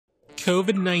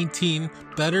COVID-19,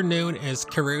 better known as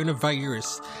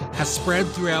coronavirus, has spread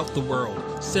throughout the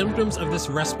world. Symptoms of this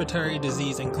respiratory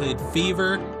disease include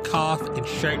fever, cough, and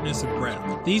shortness of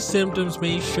breath. These symptoms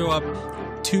may show up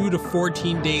 2 to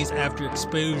 14 days after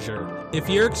exposure. If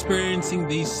you're experiencing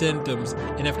these symptoms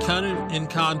and have come in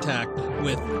contact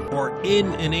with or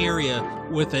in an area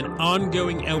with an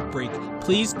ongoing outbreak,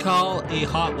 please call a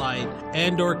hotline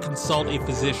and/or consult a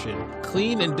physician.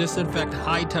 Clean and disinfect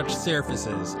high-touch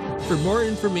surfaces. For more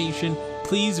information,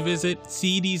 please visit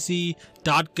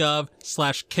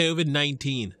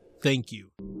cdc.gov/COVID-19. Thank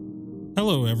you.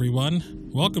 Hello, everyone.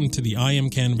 Welcome to the I Am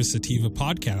Cannabis Sativa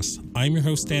podcast. I'm your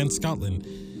host, Dan Scotland.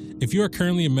 If you are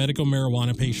currently a medical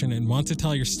marijuana patient and want to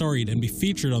tell your story and be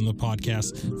featured on the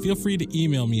podcast, feel free to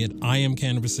email me at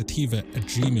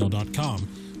iamcannabissativa@gmail.com.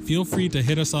 Feel free to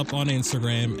hit us up on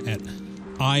Instagram at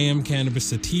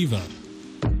iamcannabissativa.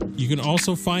 You can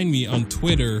also find me on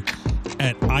Twitter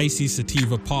at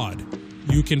ICSativaPod.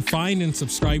 You can find and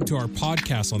subscribe to our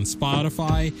podcast on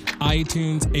Spotify,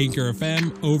 iTunes, Anchor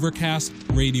FM, Overcast,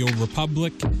 Radio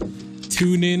Republic,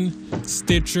 TuneIn,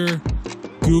 Stitcher,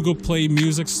 Google Play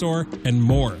Music Store, and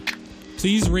more.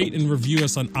 Please rate and review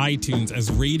us on iTunes,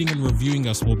 as rating and reviewing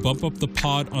us will bump up the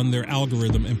pod on their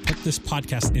algorithm and put this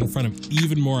podcast in front of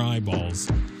even more eyeballs.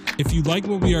 If you like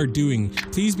what we are doing,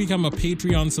 please become a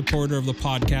Patreon supporter of the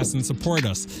podcast and support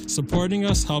us. Supporting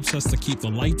us helps us to keep the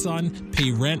lights on,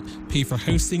 pay rent, pay for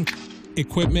hosting,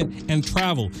 equipment, and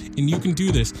travel. And you can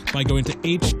do this by going to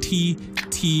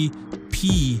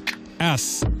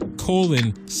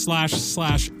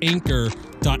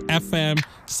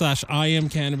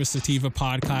https://anchor.fm/iamcannabissativa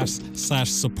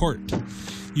podcast/support.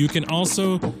 You can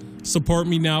also support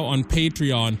me now on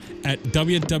Patreon at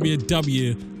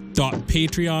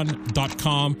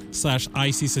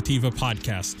www.patreon.com/ICSativa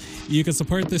podcast. You can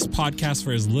support this podcast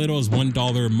for as little as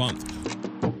 $1 a month.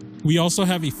 We also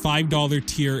have a $5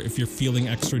 tier if you're feeling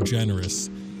extra generous.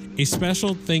 A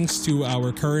special thanks to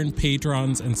our current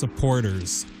patrons and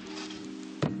supporters.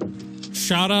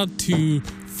 Shout out to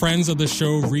friends of the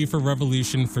show, Reefer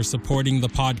Revolution, for supporting the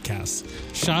podcast.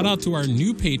 Shout out to our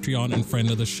new Patreon and friend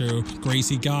of the show,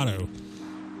 Gracie Gatto.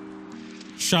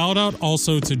 Shout out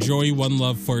also to Joey One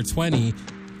Love 420,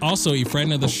 also a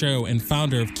friend of the show and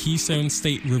founder of Keystone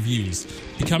State Reviews.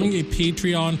 Becoming a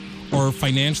Patreon or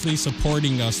financially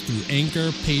supporting us through Anchor,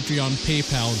 Patreon,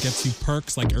 PayPal gets you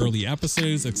perks like early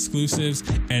episodes, exclusives,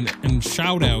 and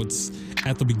shout outs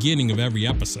at the beginning of every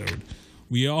episode.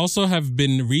 We also have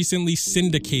been recently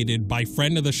syndicated by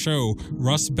friend of the show,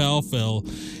 Russ Belfill,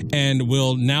 and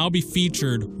will now be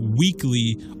featured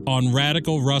weekly on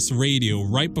Radical Russ Radio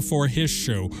right before his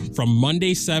show from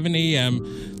Monday 7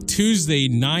 a.m., Tuesday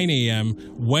 9 a.m.,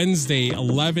 Wednesday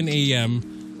 11 a.m.,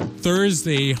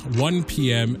 Thursday 1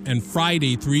 p.m., and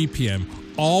Friday 3 p.m.,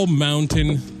 all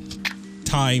mountain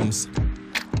times.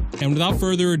 And without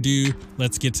further ado,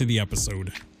 let's get to the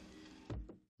episode.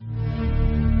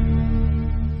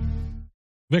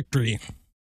 Victory.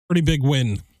 Pretty big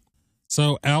win.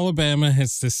 So Alabama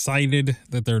has decided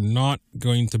that they're not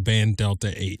going to ban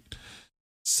Delta 8.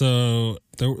 So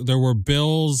there were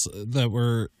bills that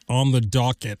were on the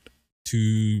docket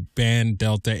to ban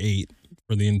Delta 8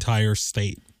 for the entire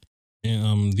state.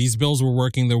 These bills were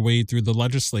working their way through the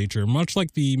legislature, much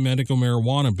like the medical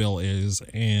marijuana bill is,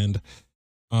 and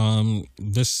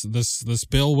this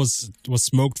bill was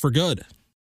smoked for good.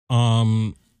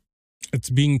 It's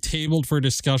being tabled for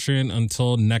discussion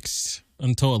until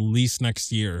at least next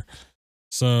year.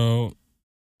 So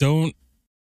don't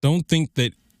think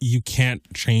that you can't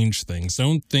change things.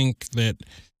 Don't think that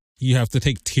you have to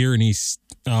take tyranny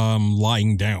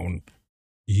lying down.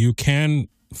 You can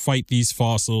fight these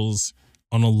fossils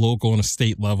on a local and a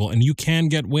state level, and you can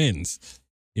get wins.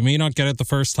 You may not get it the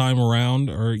first time around,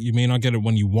 or you may not get it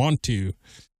when you want to,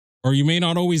 or you may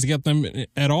not always get them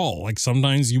at all. Like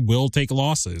sometimes you will take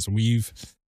losses.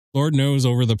 Lord knows,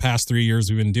 over the past 3 years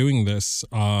we've been doing this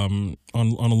on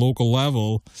a local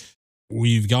level,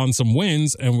 we've gotten some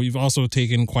wins, and we've also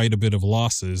taken quite a bit of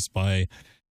losses by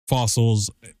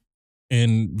fossils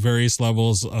in various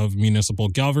levels of municipal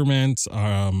government,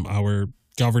 our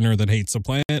governor that hates the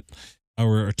plant,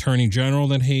 our attorney general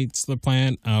that hates the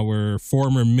plant, our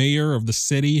former mayor of the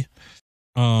city.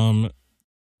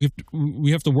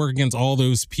 We have to work against all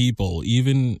those people,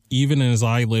 even as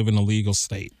I live in a legal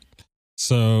state.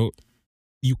 So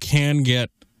you can get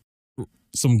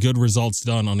some good results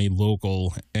done on a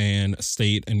local and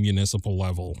state and municipal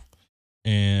level.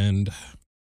 And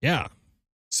yeah.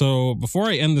 So before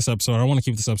I end this episode, I don't want to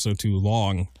keep this episode too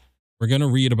long. We're going to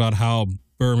read about how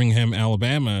Birmingham,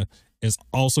 Alabama is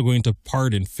also going to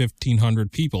pardon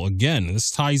 1,500 people. Again, this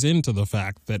ties into the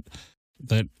fact that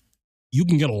that you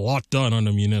can get a lot done on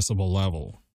a municipal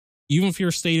level. Even if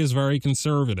your state is very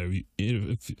conservative,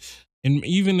 and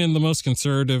even in the most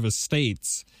conservative of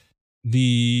states,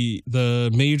 the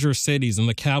major cities and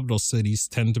the capital cities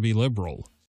tend to be liberal.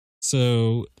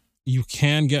 So you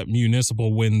can get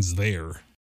municipal wins there,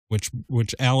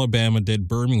 which Alabama did,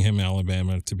 Birmingham,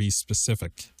 Alabama, to be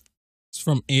specific. It's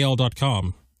from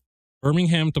AL.com.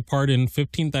 Birmingham to pardon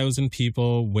 15,000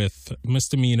 people with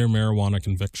misdemeanor marijuana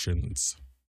convictions.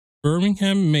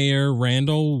 Birmingham Mayor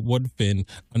Randall Woodfin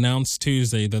announced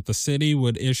Tuesday that the city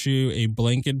would issue a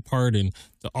blanket pardon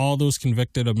to all those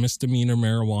convicted of misdemeanor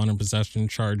marijuana possession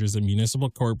charges in municipal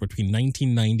court between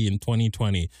 1990 and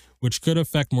 2020, which could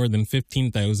affect more than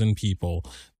 15,000 people.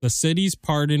 The city's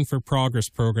Pardon for Progress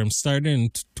program started in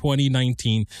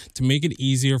 2019 to make it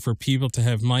easier for people to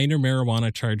have minor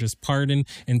marijuana charges pardoned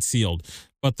and sealed.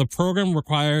 But the program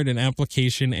required an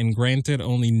application and granted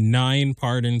only 9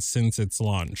 pardons since its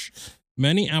launch.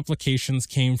 Many applications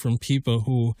came from people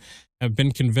who have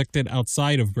been convicted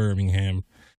outside of Birmingham.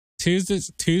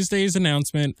 Tuesday's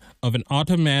announcement of an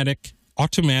automatic,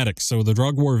 so the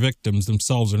drug war victims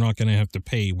themselves are not going to have to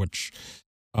pay, which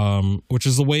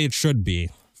is the way it should be,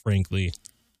 frankly.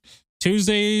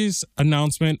 Tuesday's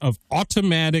announcement of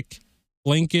automatic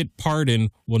blanket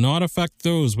pardon will not affect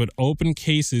those with open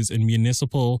cases in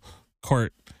municipal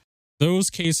court. Those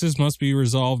cases must be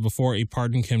resolved before a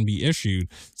pardon can be issued,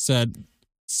 said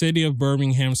City of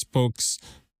Birmingham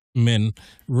spokesman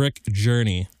Rick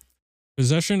Journey.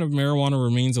 Possession of marijuana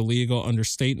remains illegal under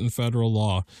state and federal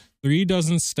law.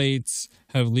 36 states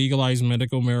have legalized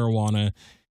medical marijuana,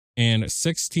 and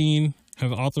 16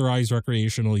 have authorized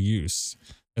recreational use.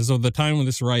 As of the time of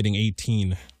this writing,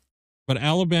 18. But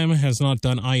Alabama has not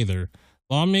done either.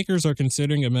 Lawmakers are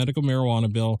considering a medical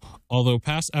marijuana bill, although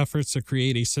past efforts to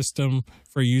create a system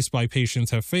for use by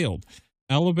patients have failed.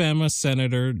 Alabama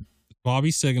Senator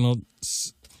Bobby Singleton,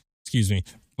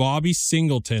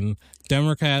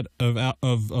 Democrat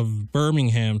of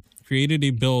Birmingham, created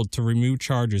a bill to remove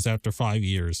charges after 5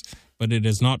 years, but it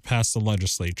has not passed the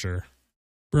legislature.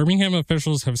 Birmingham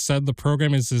officials have said the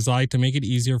program is designed to make it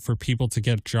easier for people to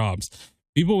get jobs.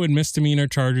 People with misdemeanor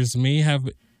charges may have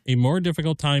a more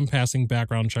difficult time passing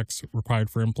background checks required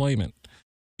for employment.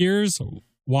 Here's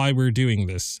why we're doing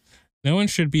this. No one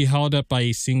should be held up by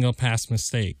a single past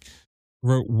mistake,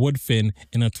 wrote Woodfin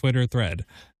in a Twitter thread.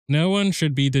 No one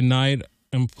should be denied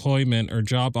employment or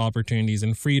job opportunities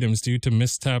and freedoms due to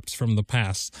missteps from the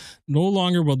past. No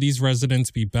longer will these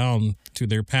residents be bound to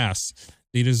their past.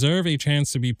 They deserve a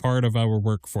chance to be part of our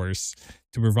workforce,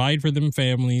 to provide for their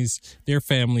families,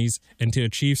 and to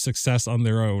achieve success on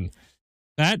their own.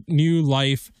 That new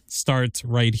life starts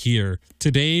right here,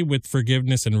 today, with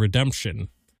forgiveness and redemption.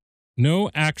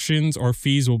 No actions or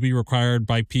fees will be required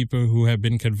by people who have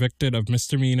been convicted of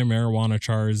misdemeanor marijuana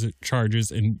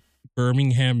charges in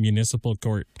Birmingham Municipal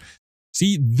Court.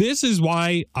 See, this is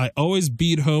why I always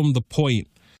beat home the point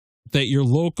that your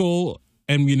local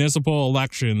and municipal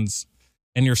elections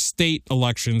and your state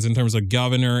elections in terms of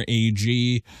governor,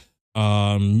 AG,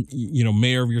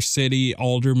 mayor of your city,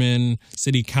 alderman,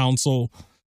 city council,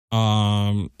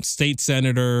 state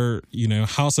senator,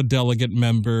 House of Delegate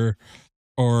member,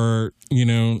 or,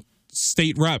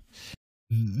 state rep.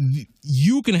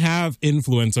 You can have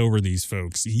influence over these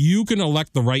folks. You can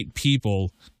elect the right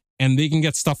people, and they can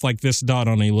get stuff like this done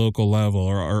on a local level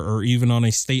or even on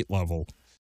a state level.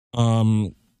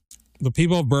 The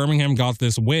people of Birmingham got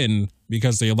this win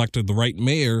because they elected the right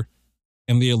mayor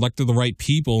and they elected the right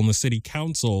people in the city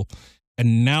council.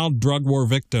 And now drug war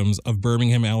victims of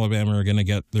Birmingham, Alabama are going to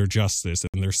get their justice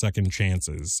and their second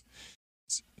chances.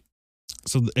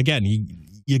 So again,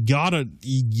 you gotta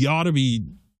be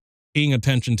paying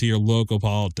attention to your local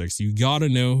politics. You gotta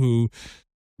know who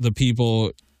the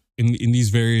people in these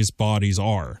various bodies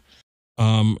are.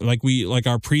 Like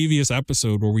our previous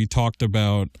episode where we talked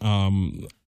about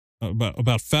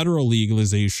federal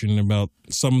legalization, about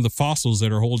some of the fossils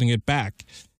that are holding it back.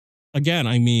 Again,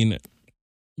 I mean,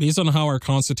 based on how our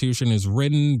Constitution is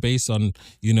written, based on,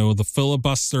 the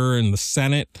filibuster in the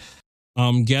Senate,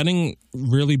 getting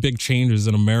really big changes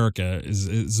in America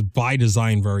is by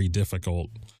design very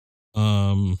difficult.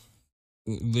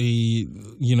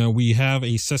 We have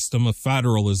a system of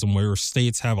federalism where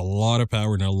states have a lot of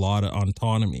power and a lot of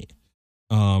autonomy.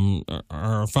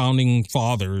 Our founding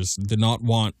fathers did not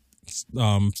want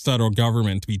federal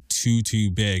government to be too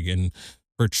big and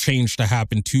for change to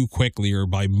happen too quickly or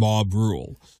by mob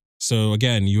rule. So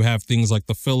again, you have things like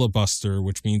the filibuster,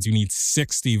 which means you need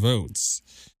 60 votes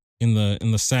in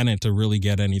the Senate to really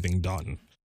get anything done.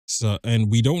 So,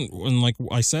 and like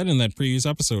I said in that previous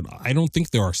episode, I don't think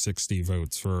there are 60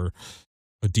 votes for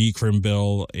a decrim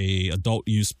bill, a adult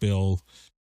use bill,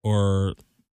 or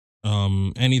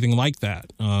anything like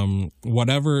that.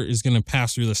 Whatever is going to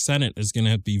pass through the Senate is going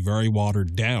to have to be very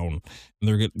watered down.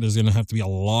 And there's going to have to be a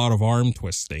lot of arm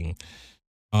twisting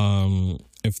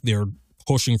if they're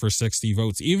pushing for 60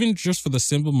 votes. Even just for the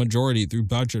simple majority through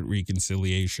budget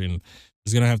reconciliation,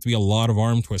 there's going to have to be a lot of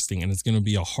arm twisting, and it's going to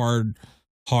be a hard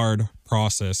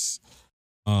process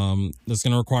that's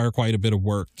going to require quite a bit of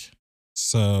work.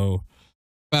 So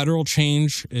federal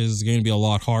change is going to be a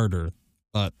lot harder,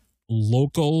 but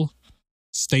local,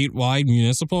 statewide,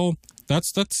 municipal,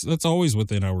 that's always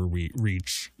within our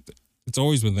reach. It's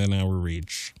always within our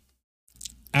reach.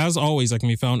 As always, I can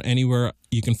be found anywhere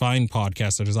you can find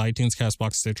podcasts, such as iTunes,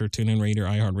 CastBox, Stitcher, TuneIn Radio,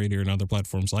 iHeartRadio, and other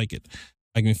platforms like it.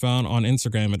 I can be found on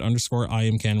Instagram at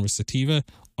 _IamCannabisSativa,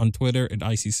 on Twitter at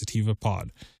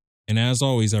ICSativaPod. And as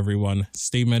always, everyone,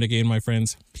 stay medicated, my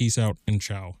friends. Peace out and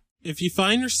ciao. If you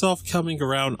find yourself coming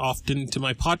around often to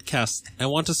my podcast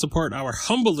and want to support our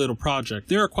humble little project,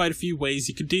 there are quite a few ways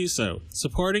you could do so.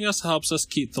 Supporting us helps us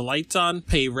keep the lights on,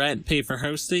 pay rent, pay for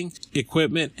hosting,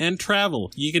 equipment, and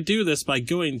travel. You can do this by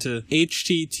going to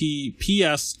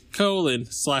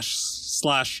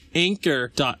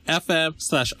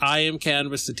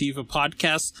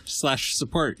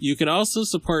https://anchor.fm/IamCannabisSativa/support. You can also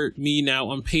support me now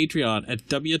on Patreon at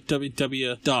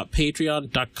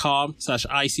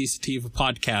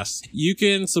www.patreon.com/ICSativapodcast. You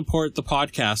can support the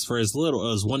podcast for as little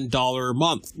as $1 a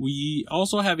month. We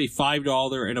also have a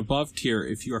 $5 and above tier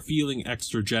if you are feeling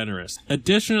extra generous.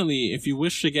 Additionally, if you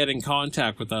wish to get in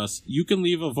contact with us, you can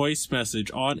leave a voice message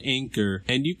on Anchor,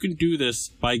 and you can do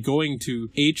this by going to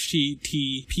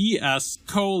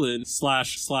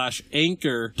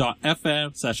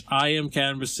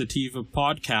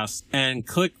https://anchor.fm/IamCannabisSativapodcast and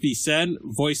click the send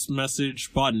voice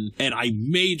message button, and I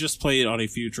may just play it on a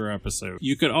future episode.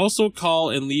 You can also call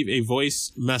and leave a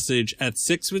voice message at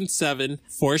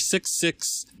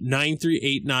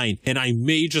 617-466-9389, and I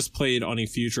may just play it on a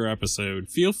future episode.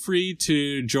 Feel free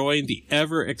to join the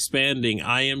ever-expanding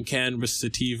I Am Cannabis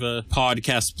Sativa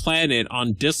podcast planet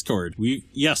on Discord. We've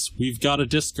got a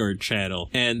Discord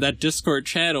channel, and that Discord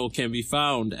channel can be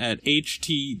found at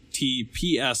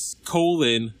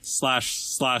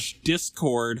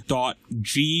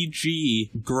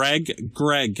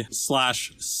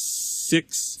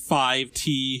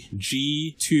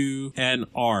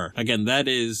Again, that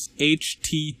is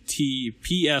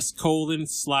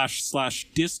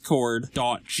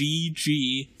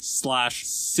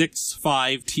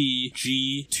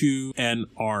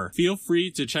https://discord.gg/65tg2nr. Feel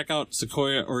free to check out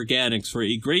Sequoia Organics for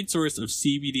a great source of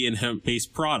CBD and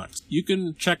hemp-based products. You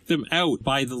can check them out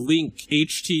by the link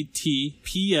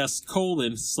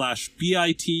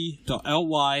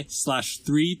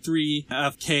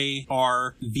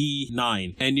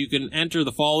https://bit.ly/33fkrv9, and you can enter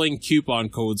the following coupon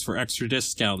codes for extra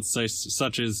discounts,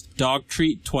 such as Dog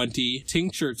Treat 20,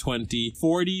 Tincture 20,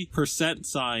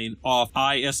 40% off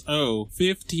ISO,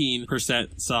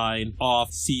 15%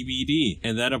 off CBD,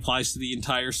 and that applies to the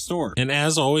entire store. And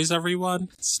as always, everyone,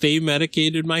 stay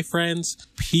medicated, my friends.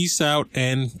 Peace out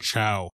and ciao.